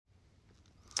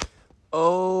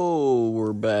Oh,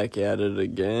 we're back at it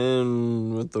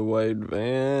again with the white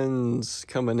vans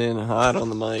coming in hot on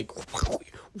the mic.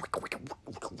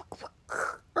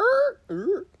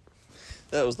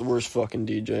 That was the worst fucking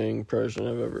DJing impression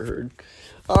I've ever heard.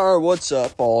 Alright, what's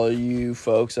up, all you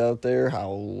folks out there?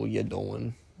 How you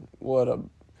doing? What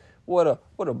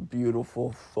a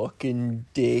beautiful fucking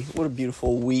day. What a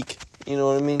beautiful week. You know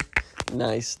what I mean?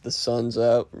 Nice. The sun's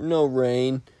out. No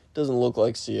rain. Doesn't look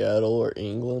like Seattle or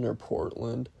England or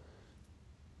Portland.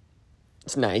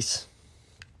 It's nice.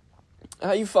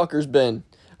 How you fuckers been?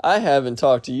 I haven't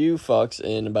talked to you fucks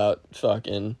in about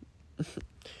fucking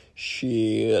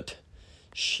shit.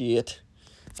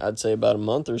 I'd say about a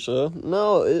month or so.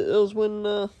 No, it was when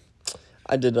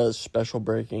I did a special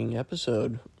breaking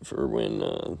episode for when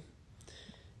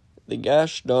the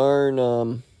gosh darn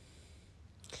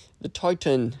the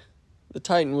Titan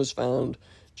was found.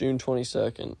 June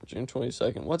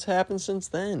 22nd. What's happened since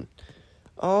then?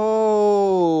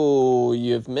 Oh,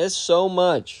 you've missed so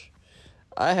much.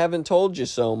 I haven't told you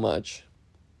so much.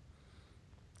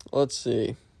 Let's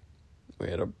see.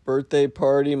 We had a birthday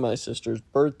party, my sister's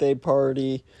birthday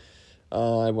party.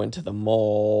 I went to the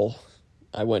mall.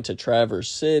 I went to Traverse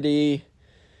City,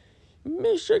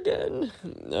 Michigan.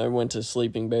 I went to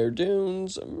Sleeping Bear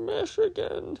Dunes,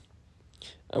 Michigan.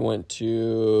 I went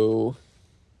to...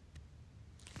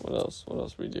 What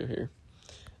else we do here?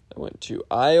 I went to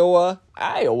Iowa.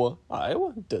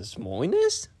 Des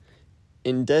Moines?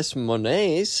 In Des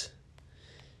Moines.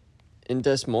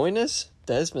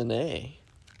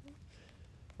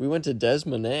 We went to Des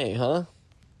Moines, huh?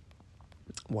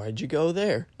 Why'd you go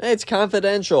there? Hey, it's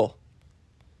confidential.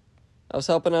 I was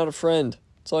helping out a friend.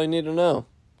 That's all you need to know.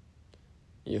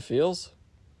 You feels?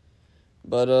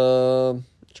 But,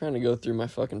 trying to go through my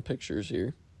fucking pictures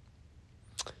here.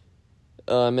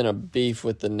 I'm in a beef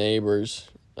with the neighbors.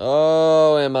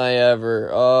 Oh, am I ever?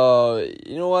 Oh,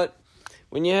 you know what?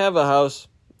 When you have a house,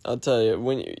 I'll tell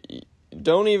you,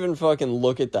 don't even fucking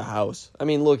look at the house. I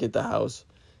mean, look at the house,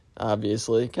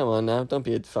 obviously. Come on now, don't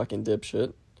be a fucking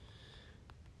dipshit.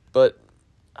 But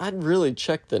I'd really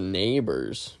check the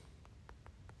neighbors.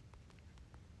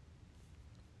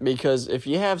 Because if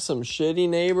you have some shitty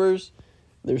neighbors,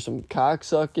 there's some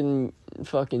cocksucking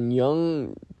fucking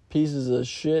young pieces of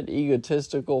shit,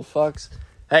 egotistical fucks.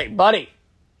 Hey, buddy.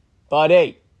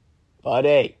 Hey,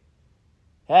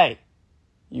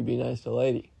 you be nice to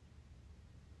lady.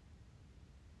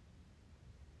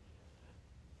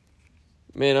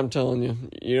 Man, I'm telling you,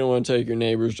 you don't want to take your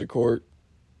neighbors to court.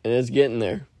 And it's getting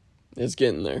there. These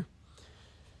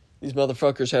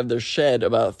motherfuckers have their shed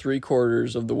about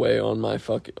 3/4 of the way on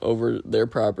over their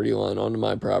property line onto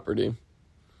my property.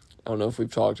 I don't know if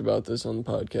we've talked about this on the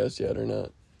podcast yet or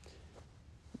not.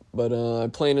 But I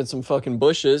planted some fucking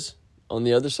bushes on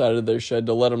the other side of their shed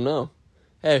to let them know.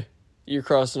 Hey, you're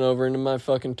crossing over into my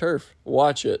fucking turf.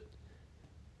 Watch it.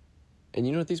 And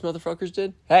you know what these motherfuckers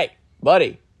did? Hey,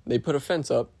 buddy. They put a fence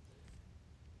up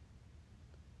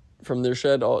from their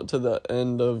shed to the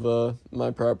end of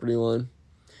my property line.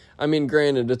 I mean,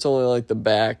 granted, it's only like the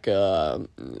back,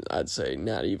 I'd say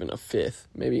not even a fifth.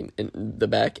 Maybe in the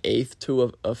back eighth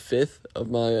to a fifth of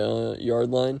my yard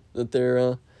line that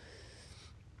they're...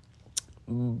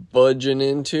 budging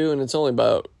into, and it's only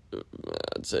about,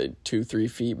 I'd say 2-3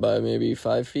 feet by maybe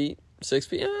 5 feet, 6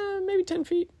 feet, maybe 10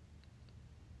 feet.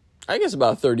 I guess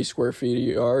about 30 square feet a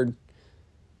yard.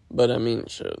 But I mean,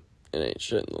 shit, it ain't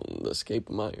shit in the escape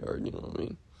of my yard, you know what I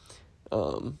mean?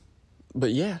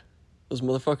 But yeah, those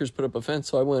motherfuckers put up a fence,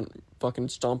 so I went fucking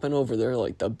stomping over there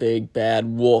like the big bad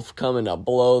wolf coming to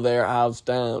blow their house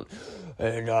down.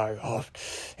 And I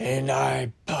huffed, and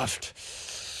I puffed.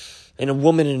 And a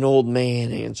woman and an old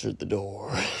man answered the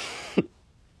door.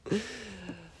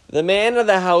 The man of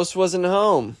the house wasn't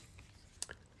home.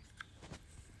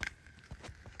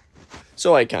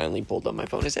 So I kindly pulled up my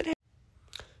phone and said, hey.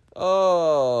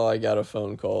 Oh, I got a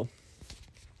phone call.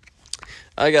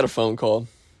 What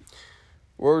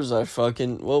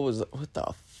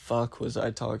the fuck was I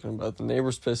talking about? The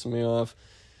neighbors pissing me off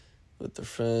with the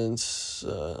fence.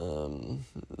 The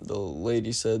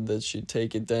lady said that she'd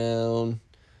take it down.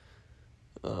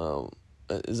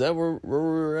 Is that where we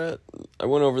were at? I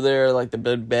went over there like the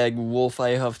big bag wolf.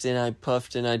 I huffed and I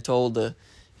puffed and I told her,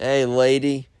 hey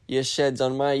lady, your shed's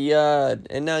on my yard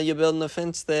and now you're building a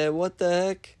fence there. What the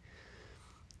heck?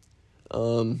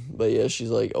 But yeah, she's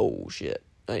like, oh shit.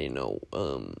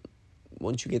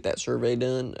 Once you get that survey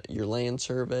done, your land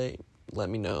survey, let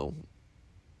me know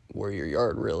where your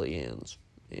yard really ends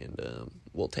and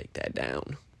we'll take that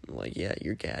down. I'm like, yeah,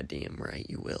 you're goddamn right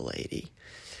you will, lady.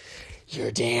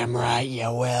 You're damn right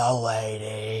you will,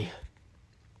 lady.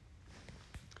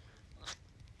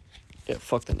 Yeah,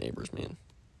 fuck the neighbors, man.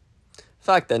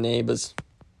 Fuck the neighbors.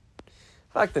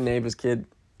 Fuck the neighbors, kid.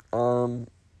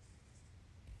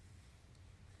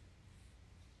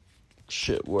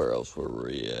 Shit, where else were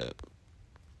we at?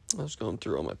 I was going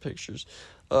through all my pictures.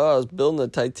 I was building a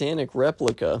Titanic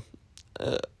replica.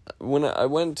 When I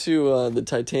went to the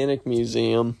Titanic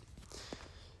Museum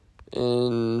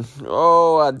in,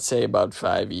 I'd say about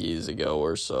 5 years ago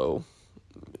or so.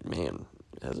 Man,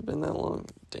 has it been that long?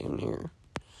 Damn near.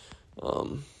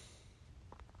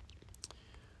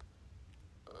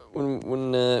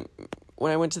 When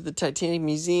I went to the Titanic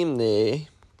Museum there,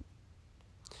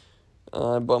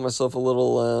 I bought myself a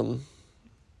little,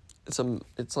 it's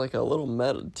like a little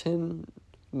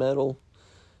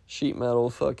sheet metal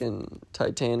fucking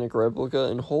Titanic replica,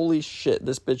 and holy shit,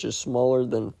 this bitch is smaller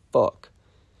than fuck.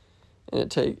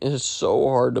 And it's so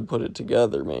hard to put it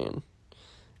together, man.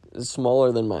 It's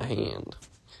smaller than my hand.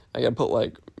 I gotta put,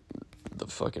 like, the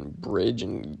fucking bridge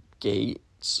and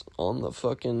gates on the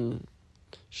fucking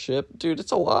ship. Dude,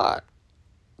 it's a lot.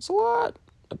 It's a lot.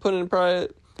 I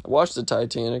watched the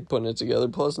Titanic, putting it together,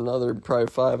 plus another probably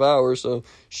 5 hours, so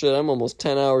shit, I'm almost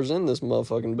 10 hours in this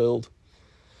motherfucking build.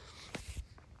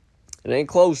 It ain't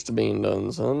close to being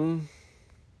done, son.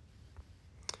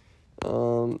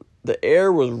 The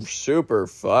air was super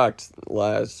fucked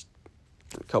last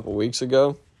couple weeks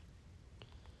ago.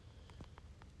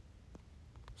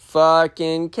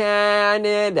 Fucking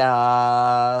Canada.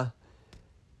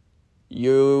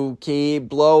 You keep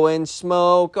blowing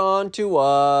smoke onto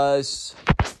us.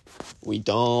 We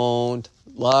don't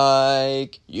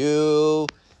like you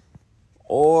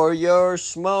or your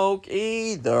smoke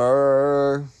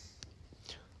either.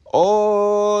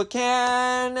 Oh,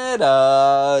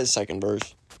 Canada. Second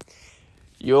verse.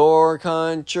 Your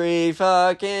country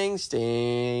fucking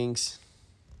stinks.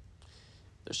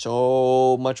 There's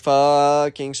so much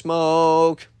fucking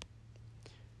smoke.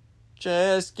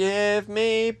 Just give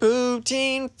me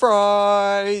poutine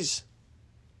fries.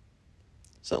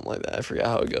 Something like that. I forgot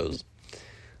how it goes.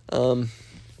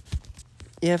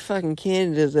 Yeah, fucking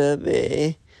Canada's up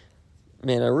there.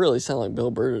 Man, I really sound like Bill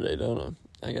Burr today, don't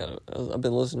I? I've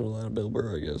been listening to a lot of Bill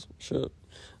Burr, I guess. Shit.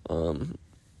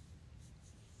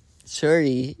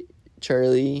 Sorry,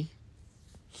 Charlie.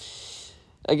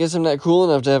 I guess I'm not cool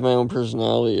enough to have my own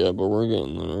personality yet, but we're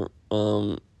getting there.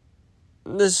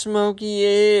 The smoky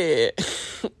air.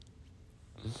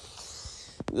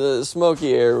 The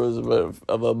smoky air was a bit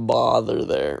of a bother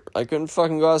there. I couldn't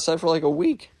fucking go outside for like a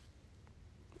week.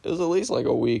 It was at least like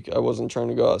a week. I wasn't trying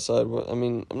to go outside. I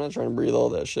mean, I'm not trying to breathe all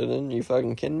that shit in. You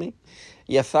fucking kidding me?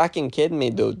 You fucking kidding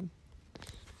me, dude?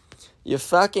 You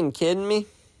fucking kidding me?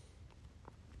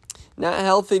 Not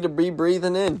healthy to be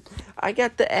breathing in. I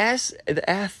got the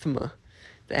asthma.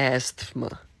 I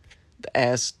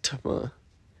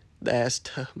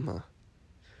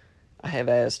have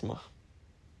asthma.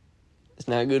 It's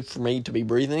not good for me to be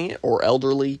breathing it, or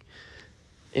elderly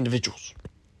individuals.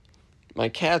 My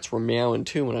cats were meowing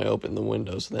too when I opened the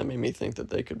window, so that made me think that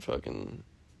they could fucking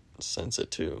sense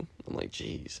it too. I'm like,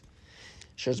 jeez.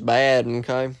 Shit's bad,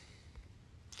 okay?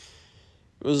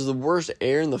 It was the worst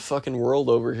air in the fucking world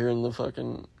over here in the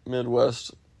fucking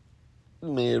Midwest. Why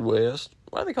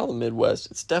do they call it the Midwest?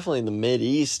 It's definitely the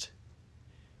Mid-East.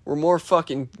 We're more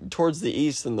fucking towards the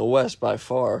east than the west by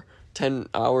far. 10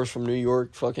 hours from New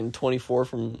York, fucking 24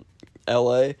 from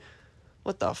LA.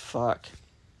 What the fuck?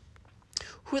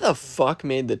 Who the fuck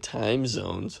made the time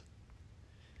zones?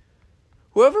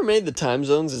 Whoever made the time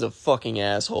zones is a fucking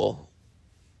asshole.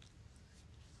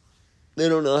 They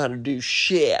don't know how to do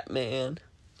shit, man.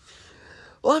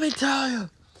 Let me tell you,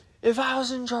 if I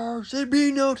was in charge, there'd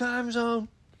be no time zone.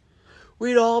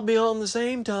 We'd all be on the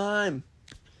same time.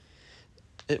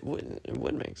 It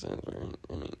would make sense, right?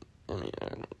 I don't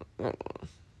know.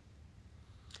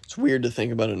 It's weird to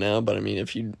think about it now, but I mean,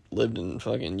 if you lived in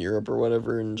fucking Europe or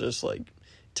whatever, and just like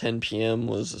 10 p.m.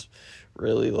 was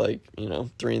really like,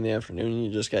 3 in the afternoon, and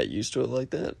you just got used to it like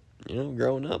that,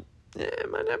 growing up, it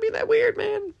might not be that weird,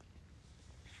 man.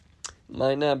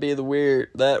 Might not be that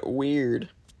weird.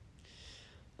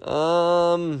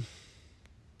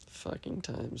 Fucking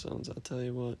time zones, I'll tell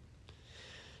you what.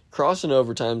 Crossing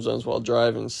over time zones while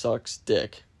driving sucks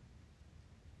dick.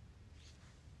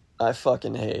 I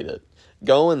fucking hate it.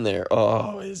 Going there,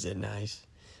 oh, is it nice?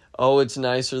 Oh, it's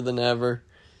nicer than ever.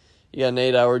 You got an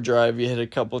 8-hour drive, you hit a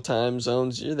couple time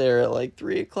zones, you're there at like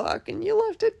 3 o'clock, and you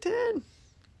left at 10.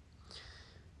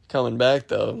 Coming back,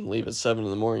 though, leave at 7 in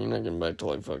the morning, you're not getting back till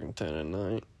like fucking 10 at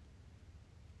night.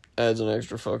 Adds an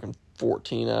extra fucking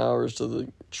 14 hours to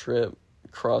the trip,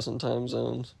 crossing time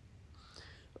zones.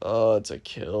 Oh, it's a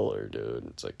killer, dude.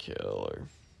 It's a killer.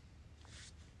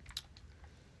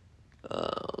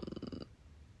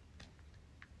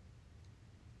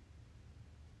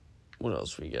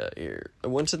 else we got here? I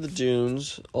went to the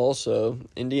dunes, also,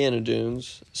 Indiana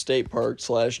Dunes, state park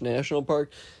 / national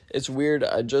park. It's weird,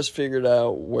 I just figured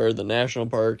out where the national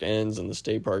park ends and the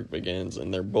state park begins,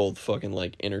 and they're both fucking,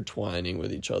 like, intertwining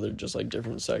with each other, just like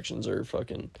different sections are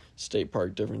fucking state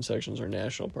park, different sections are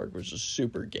national park, which is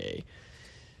super gay.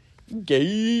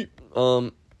 Gay!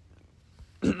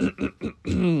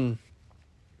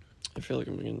 I feel like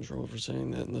I'm getting in trouble for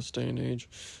saying that in this day and age.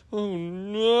 Oh,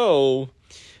 no!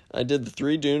 I did the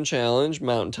 3 dune challenge,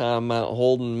 Mountain Tom, Mount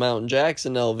Holden, Mountain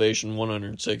Jackson, elevation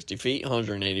 160 feet,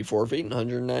 184 feet, and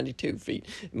 192 feet.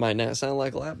 It might not sound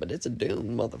like a lot, but it's a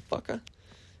dune, motherfucker.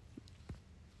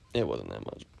 It wasn't that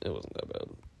much. It wasn't that bad.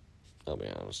 I'll be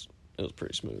honest. It was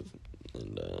pretty smooth.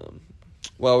 And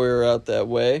while we were out that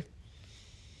way,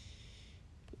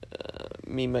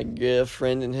 me, my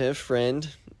girlfriend, and her friend,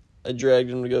 I dragged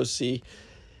him to go see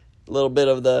a little bit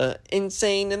of the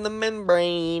Insane in the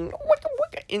Membrane. Wicka,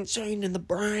 wicka, Insane in the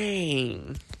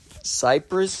Brain.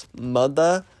 Cypress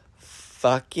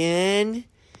motherfucking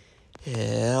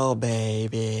Hill,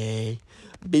 baby.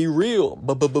 Be real,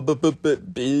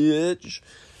 bitch.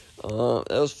 That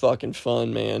was fucking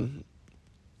fun, man.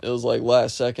 It was like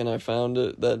last second I found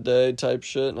it that day type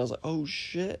shit, and I was like, oh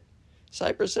shit,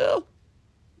 Cypress Hill?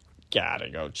 Gotta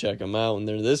go check them out when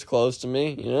they're this close to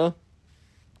me, you know?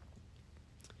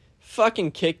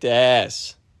 Fucking kicked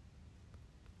ass.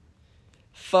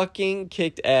 Fucking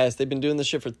kicked ass. They've been doing this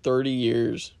shit for 30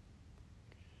 years.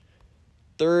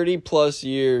 30 plus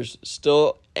years.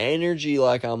 Still energy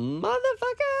like a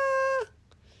motherfucker.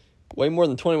 Way more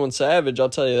than 21 Savage, I'll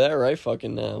tell you that right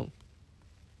fucking now.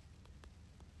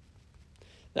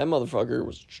 That motherfucker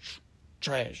was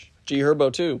trash. G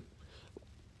Herbo too.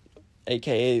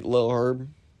 AKA Lil Herb.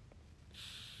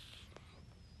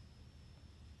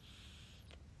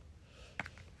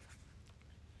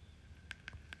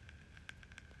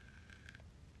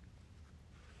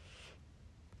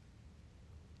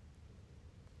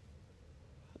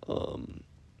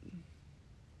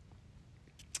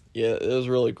 Yeah, it was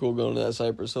really cool going to that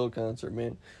Cypress Hill concert,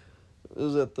 man. It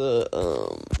was at the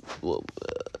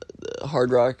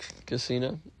Hard Rock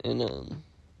Casino in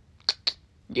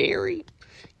Gary,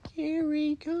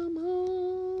 come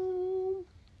home.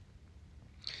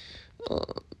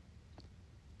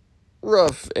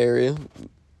 Rough area,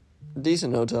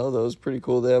 decent hotel though. It was pretty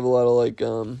cool. They have a lot of like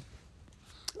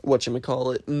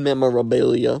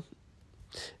memorabilia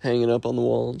hanging up on the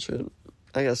wall and shit.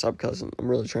 I gotta stop cussing. I'm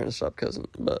really trying to stop cussing,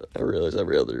 but I realize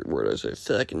every other word I say,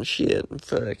 fucking shit. I've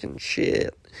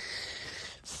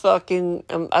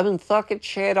been fucking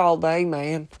shit all day,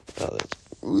 man.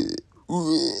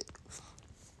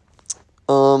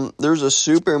 There's a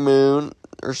supermoon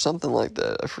or something like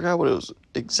that. I forgot what it was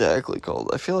exactly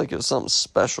called. I feel like it was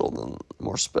something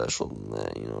more special than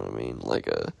that, you know what I mean? Like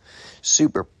a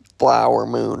super flower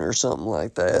moon or something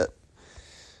like that.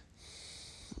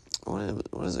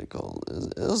 What is it called?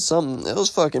 It was something. It was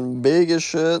fucking big as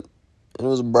shit, and it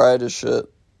was bright as shit.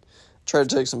 Tried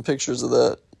to take some pictures of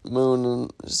that moon,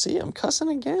 and see, I'm cussing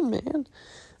again, man.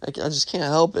 I just can't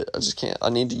help it. I just can't. I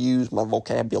need to use my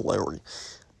vocabulary.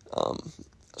 I was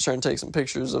trying to take some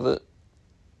pictures of it.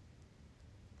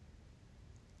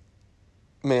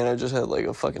 Man, I just had like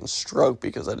a fucking stroke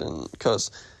because I didn't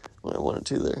cuss when I wanted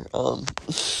to there.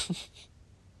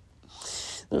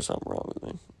 There's something wrong with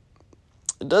me.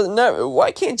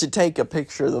 Why can't you take a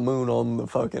picture of the moon on the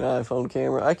fucking iPhone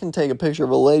camera? I can take a picture of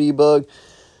a ladybug.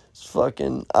 It's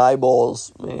fucking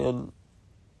eyeballs, man.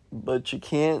 But you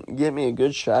can't get me a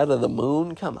good shot of the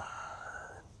moon? Come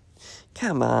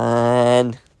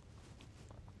on.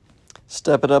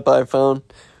 Step it up, iPhone.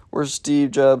 Where's Steve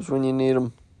Jobs when you need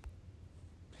him?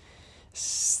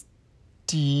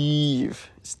 Steve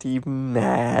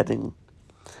Madden.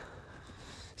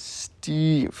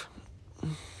 Steve.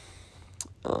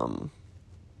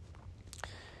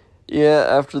 Yeah,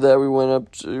 after that we went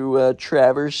up to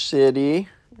Traverse City.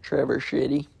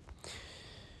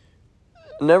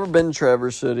 Never been to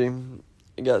Traverse City.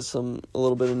 I got a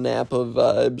little bit of Napa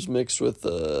vibes mixed with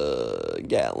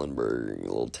Gatlinburg, a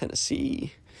little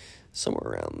Tennessee,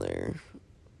 somewhere around there.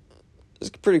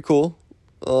 It's pretty cool.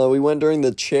 We went during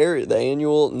the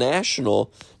annual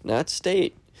national, not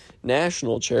state,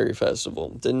 national cherry festival.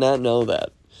 Did not know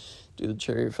that. Do the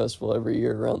cherry festival every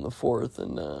year around the 4th,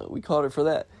 and we caught it for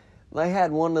that. They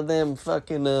had one of them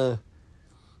fucking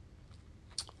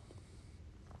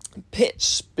pit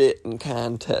spitting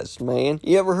contests, man.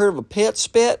 You ever heard of a pit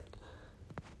spit?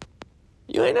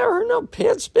 You ain't never heard no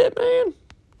pit spit, man?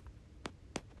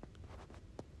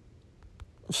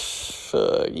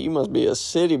 Fuck, you must be a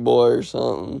city boy or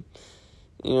something.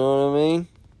 You know what I mean?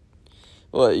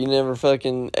 What, you never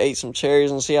fucking ate some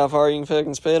cherries and see how far you can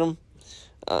fucking spit them?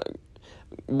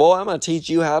 Boy, I'm gonna teach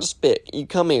you how to spit. You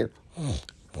come here.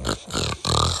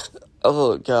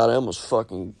 Oh, God, I almost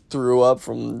fucking threw up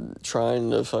from trying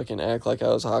to fucking act like I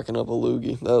was hocking up a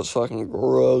loogie. That was fucking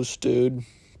gross, dude.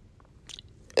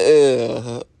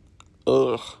 Ugh.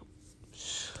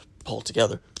 Pull it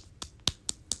together.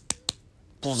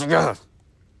 Pull it together.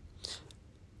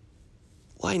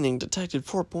 Lightning detected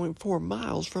 4.4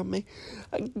 miles from me.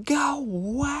 Go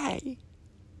away.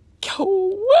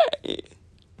 Go away.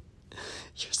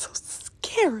 You're so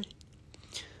scary.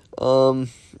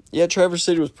 Yeah, Traverse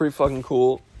City was pretty fucking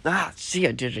cool. See,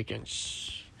 I did it again.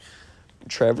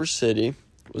 Traverse City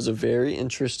was a very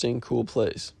interesting, cool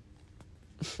place.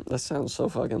 That sounds so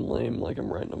fucking lame, like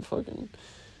I'm writing a fucking...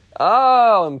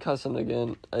 Oh, I'm cussing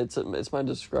again. It's my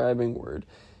describing word.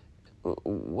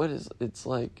 What is... It's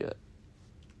like...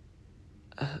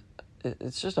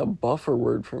 it's just a buffer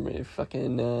word for me.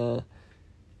 Fucking,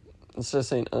 instead of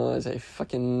saying, I say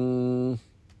fucking...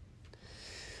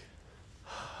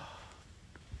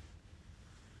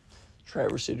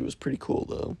 Traverse City was pretty cool,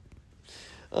 though.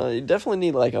 You definitely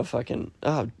need, like, a fucking...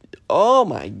 oh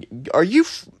my... Are you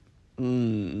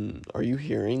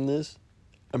hearing this?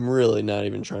 I'm really not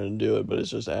even trying to do it, but it's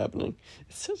just happening.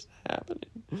 It's just happening.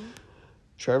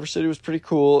 Traverse City was pretty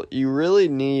cool. You really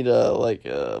need,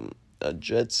 a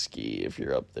jet ski if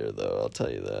you're up there, though. I'll tell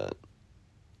you that.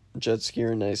 Jet ski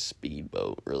or a nice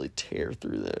speedboat really tear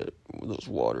through those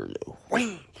waters.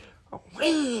 Wing!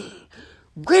 Wing!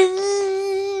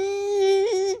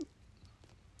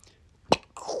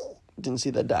 Didn't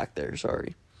see that dock there,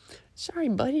 sorry. Sorry,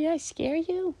 buddy, did I scare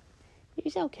you?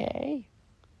 He's okay.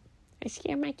 I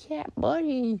scared my cat,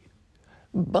 Buddy.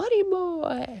 Buddy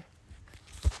boy.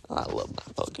 I love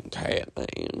my fucking cat,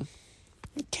 man.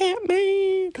 Cat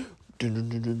man.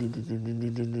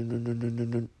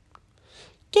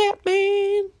 Cat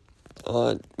man.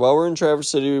 While we're in Traverse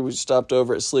City, we stopped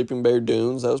over at Sleeping Bear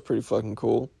Dunes. That was pretty fucking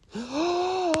cool.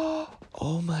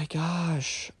 Oh my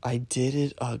gosh. I did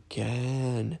it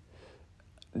again.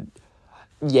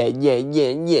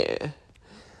 Yeah.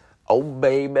 Oh,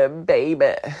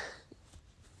 baby.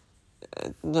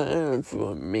 Not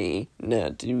for me,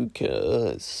 not to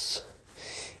cuss.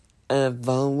 I've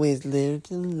always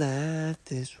lived a life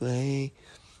this way.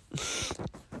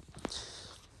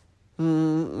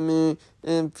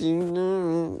 If you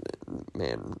know...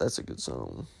 Man, that's a good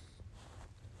song.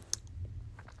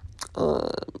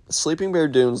 Sleeping Bear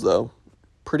Dunes, though,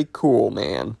 pretty cool,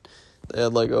 man. They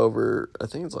had over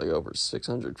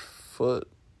 600 foot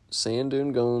sand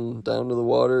dune going down to the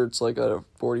water. It's like at a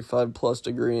 45 plus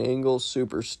degree angle,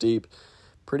 super steep.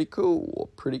 Pretty cool.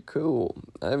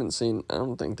 I don't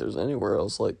think there's anywhere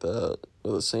else like that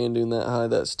with a sand dune that high,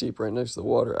 that steep right next to the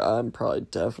water. I'm probably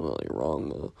definitely wrong,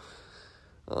 though.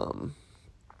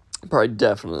 Probably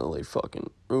definitely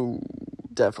fucking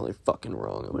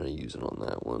wrong. I'm gonna use it on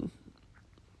that one.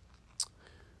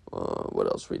 What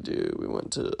else we do? We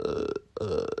went to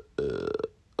a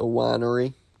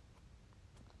winery.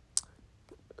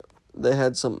 They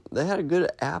had a good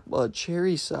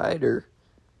cherry cider.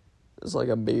 It's like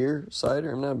a beer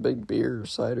cider. I'm not a big beer or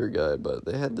cider guy, but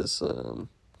they had this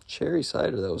cherry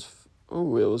cider that was, it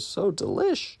was so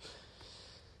delish.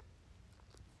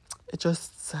 It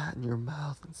just sat in your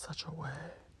mouth in such a way.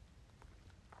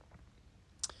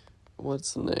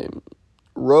 What's the name?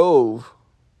 Rove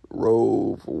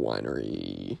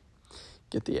Winery.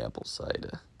 Get the apple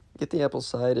cider. Get the apple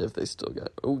cider if they still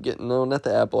got... No, not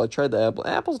the apple. I tried the apple.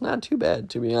 Apple's not too bad,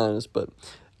 to be honest, but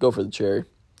go for the cherry.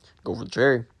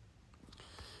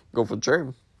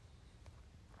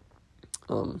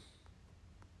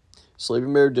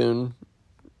 Sleeping Bear Dune.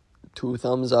 2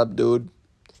 thumbs up, dude.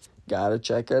 Gotta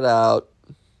check it out.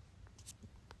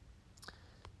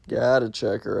 Gotta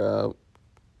check her out.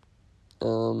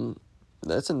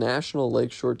 That's a national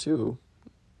lakeshore, too.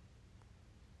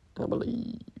 I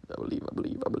believe.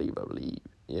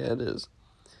 Yeah, it is.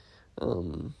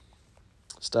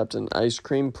 Stopped at an ice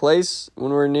cream place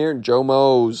when we were near Joe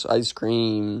Mo's Ice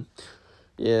Cream.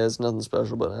 Yeah, it's nothing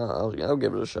special, but I'll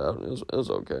give it a shot. It was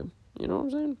okay. You know what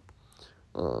I'm saying?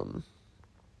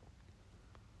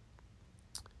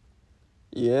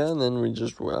 Yeah, and then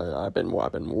I've been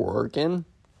working.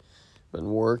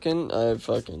 I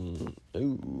fucking...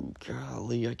 Ooh,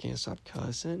 golly, I can't stop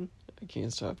cussing.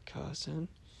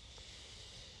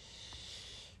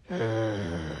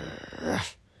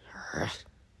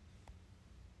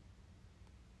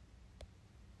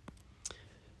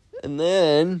 And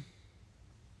then,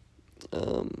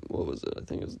 what was it? I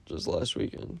think it was just last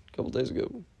weekend, a couple days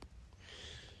ago.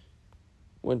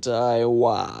 Went to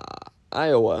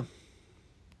Iowa.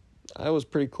 I was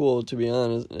pretty cool, to be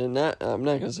honest. And I'm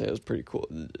not gonna say it was pretty cool.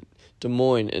 Des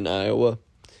Moines in Iowa. It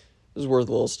was worth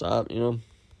a little stop,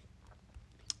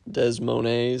 Des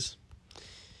Moines.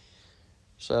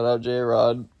 Shout out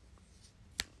J-Rod.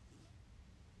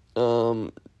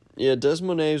 Yeah, Des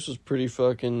Moines was pretty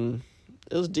fucking...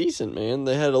 It was decent, man.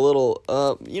 They had a little...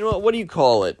 you know what do you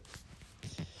call it?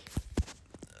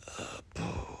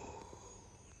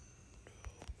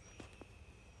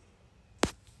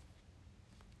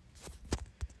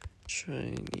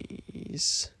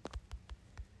 Chinese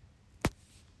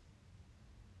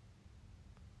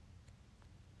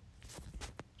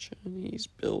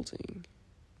building.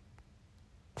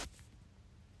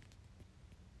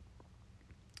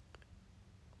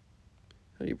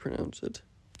 How do you pronounce it?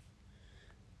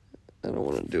 I don't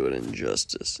want to do it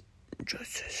injustice.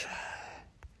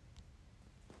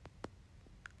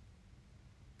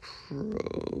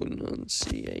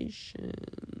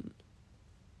 Pronunciation.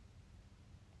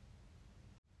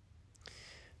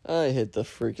 I hit the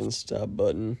freaking stop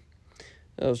button.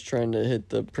 I was trying to hit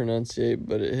the pronunciate,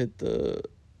 but it hit the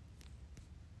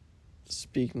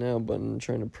speak now button,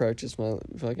 trying to practice my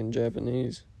fucking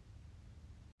Japanese.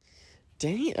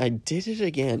 Dang it, I did it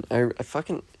again. I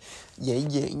fucking...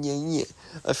 Yeah.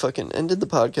 I fucking ended the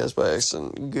podcast by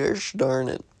accident. Gosh darn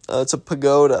it. It's a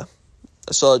pagoda.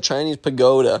 I saw a Chinese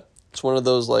pagoda. It's one of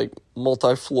those, like,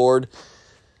 multi-floored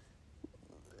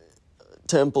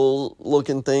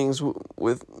temple-looking things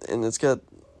with... And it's got...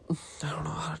 I don't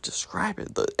know how to describe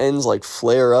it. The ends, like,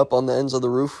 flare up on the ends of the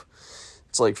roof.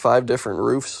 It's, like, 5 different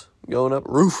roofs going up.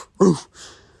 Roof.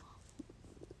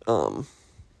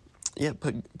 Yeah,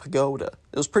 pagoda.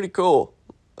 It was pretty cool.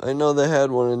 I know they had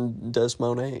one in Des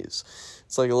Moines.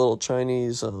 It's like a little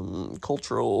Chinese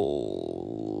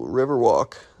cultural river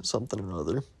walk, something or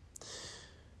other.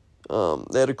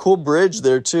 They had a cool bridge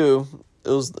there too.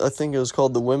 I think it was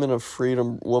called the Women of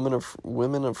Freedom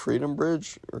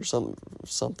Bridge or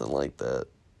something like that.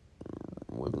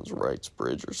 Women's Rights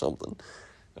Bridge or something.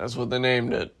 That's what they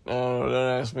named it. I don't know,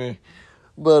 don't ask me.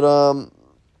 But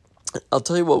I'll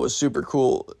tell you what was super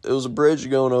cool. It was a bridge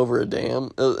going over a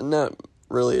dam. Not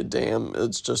really a dam.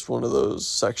 It's just one of those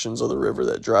sections of the river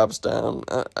that drops down.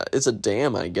 It's a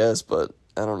dam, I guess, but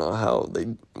I don't know how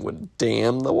they would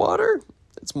dam the water.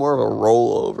 It's more of a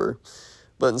rollover.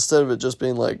 But instead of it just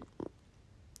being like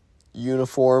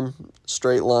uniform,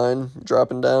 straight line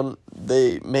dropping down,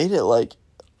 they made it like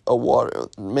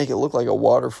make it look like a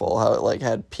waterfall. How it like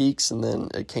had peaks and then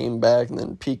it came back and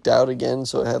then peaked out again.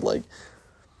 So it had like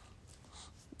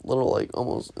little like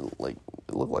almost like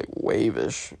it looked like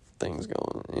wave-ish things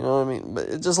going, you know what I mean? But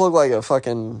it just looked like a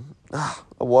fucking a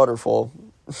waterfall.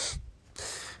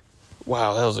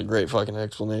 Wow, that was a great fucking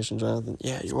explanation, Jonathan.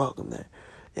 Yeah, you're welcome there.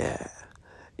 Yeah.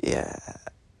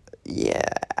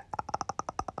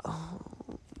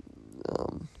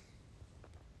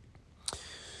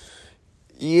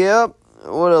 Yep.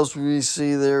 What else did we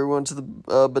see there? We went to the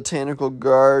botanical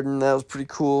garden. That was pretty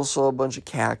cool. Saw a bunch of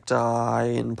cacti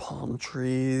and palm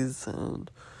trees and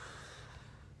a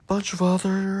bunch of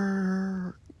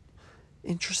other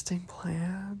interesting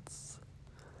plants.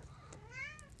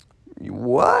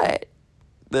 What?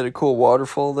 They had a cool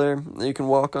waterfall there that you can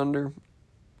walk under.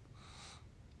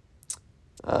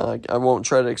 I won't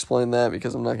try to explain that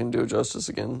because I'm not going to do it justice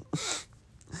again.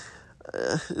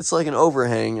 It's like an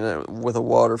overhang with a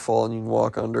waterfall, and you can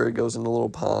walk under. It goes in a little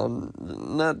pond,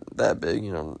 not that big,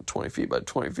 20 feet by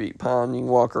 20 feet pond. You can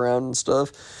walk around and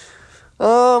stuff.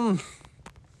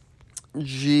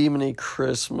 Jiminy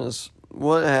Christmas.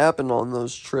 What happened on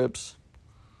those trips?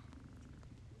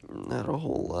 Not a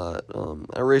whole lot.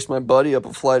 I raced my buddy up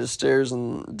a flight of stairs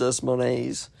in Des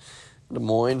Moines,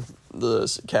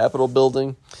 the Capitol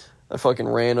building. I fucking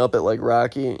ran up it like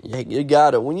Rocky. You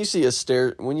got it. When you see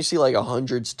like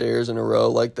 100 stairs in a row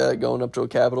like that going up to a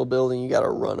Capitol building, you got to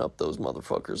run up those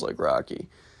motherfuckers like Rocky.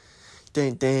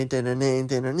 But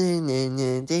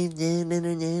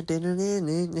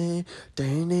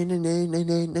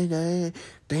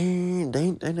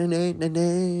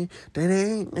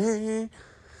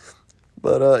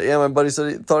yeah, my buddy said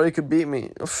he thought he could beat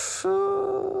me. It's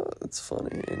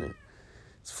funny, ain't it?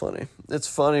 It's funny. It's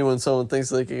funny when someone thinks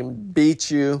they can beat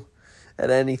you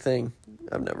at anything.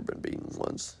 I've never been beaten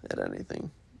once at anything.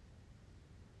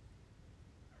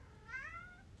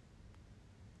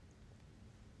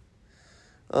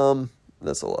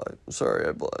 That's a lie. Sorry,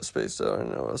 I spaced out. I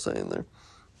don't know what I was saying there.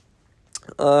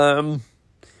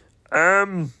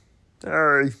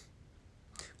 Sorry.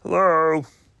 Hello,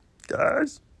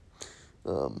 guys.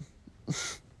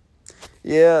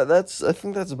 Yeah, I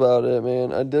think that's about it,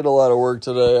 man. I did a lot of work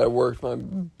today. I worked my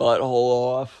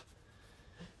butthole off.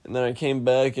 And then I came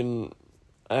back and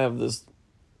I have this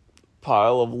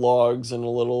pile of logs and a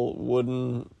little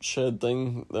wooden shed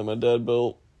thing that my dad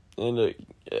built. And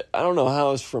I don't know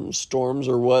how it's from storms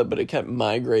or what, but it kept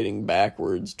migrating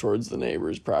backwards towards the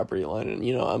neighbor's property line. And,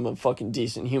 you know, I'm a fucking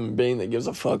decent human being that gives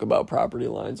a fuck about property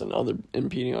lines and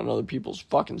impeding on other people's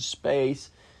fucking space.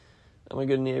 I'm a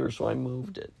good neighbor, so I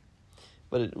moved it.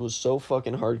 But it was so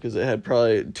fucking hard because it had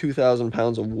probably 2,000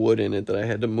 pounds of wood in it that I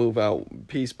had to move out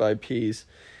piece by piece.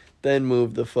 Then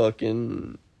move the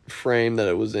fucking frame that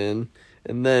it was in.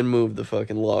 And then move the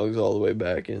fucking logs all the way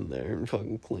back in there and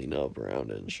fucking clean up around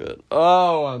it and shit.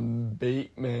 Oh, I'm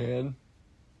beat, man.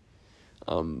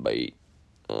 I'm beat.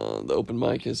 The open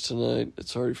mic is tonight.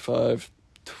 It's already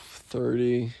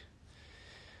 5:30.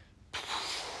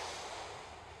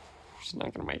 He's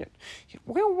not gonna make it. He's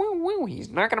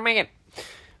not gonna make it.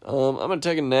 I'm gonna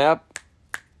take a nap.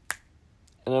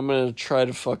 And I'm gonna try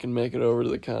to fucking make it over to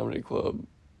the comedy club.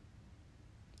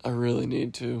 I really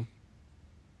need to.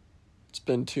 It's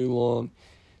been too long.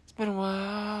 It's been a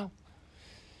while.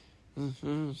 It's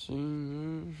been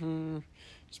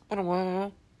a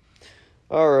while.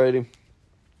 Alrighty.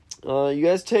 You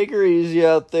guys take her easy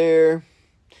out there.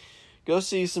 Go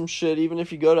see some shit, even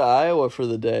if you go to Iowa for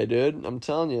the day, dude. I'm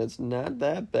telling you, it's not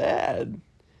that bad.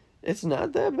 It's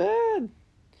not that bad.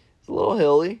 It's a little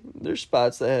hilly. There's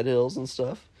spots that had hills and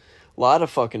stuff. A lot of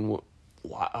fucking...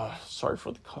 sorry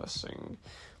for the cussing.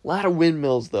 A lot of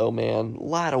windmills, though, man. A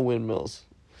lot of windmills.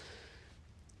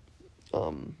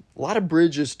 A lot of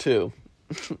bridges, too.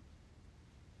 I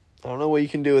don't know what you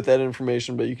can do with that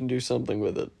information, but you can do something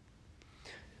with it.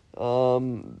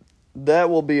 That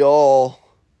will be all.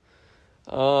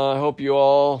 I hope you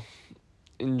all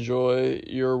enjoy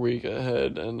your week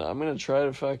ahead, and I'm going to try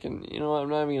to fucking... You know what? I'm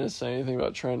not even going to say anything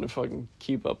about trying to fucking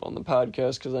keep up on the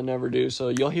podcast, because I never do, so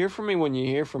you'll hear from me when you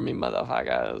hear from me,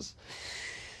 motherfuckers.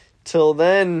 Till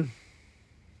then,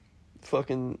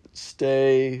 fucking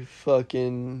stay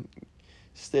fucking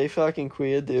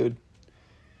queer, dude.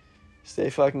 Stay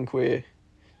fucking queer.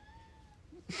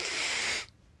 I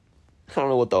don't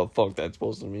know what the fuck that's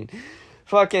supposed to mean.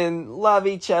 Fucking love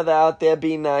each other out there,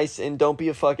 be nice, and don't be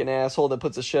a fucking asshole that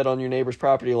puts a shed on your neighbor's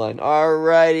property line.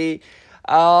 Alrighty.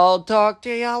 I'll talk to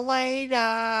you later.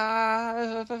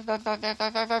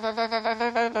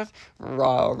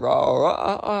 Rah, rah,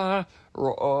 rah.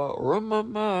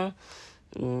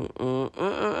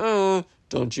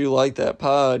 Don't you like that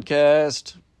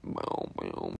podcast?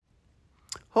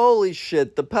 Holy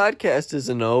shit, the podcast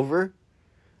isn't over.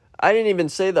 I didn't even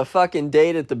say the fucking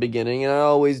date at the beginning, and I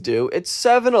always do. It's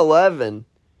 7-Eleven.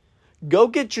 Go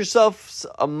get yourself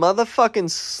a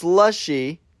motherfucking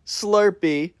slushy,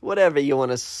 Slurpee, whatever you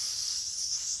want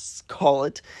to call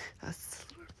it.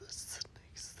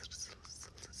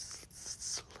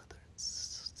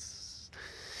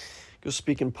 Go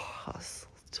speak in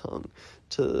tongue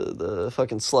to the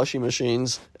fucking slushy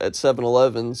machines at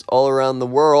 7-Elevens all around the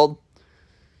world,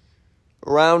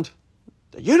 around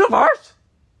the universe,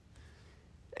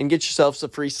 and get yourself a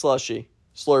free slushy,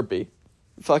 Slurpee.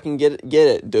 Fucking get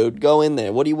it, dude. Go in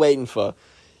there. What are you waiting for?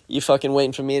 You fucking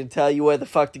waiting for me to tell you where the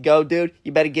fuck to go, dude?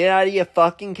 You better get out of your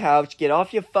fucking couch, get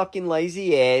off your fucking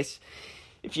lazy ass.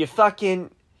 If you're fucking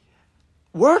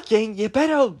working, you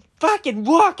better fucking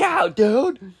walk out,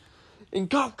 dude. And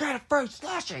go get a free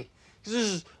slushy. This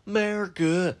is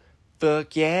America.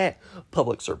 Fuck yeah.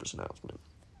 Public service announcement.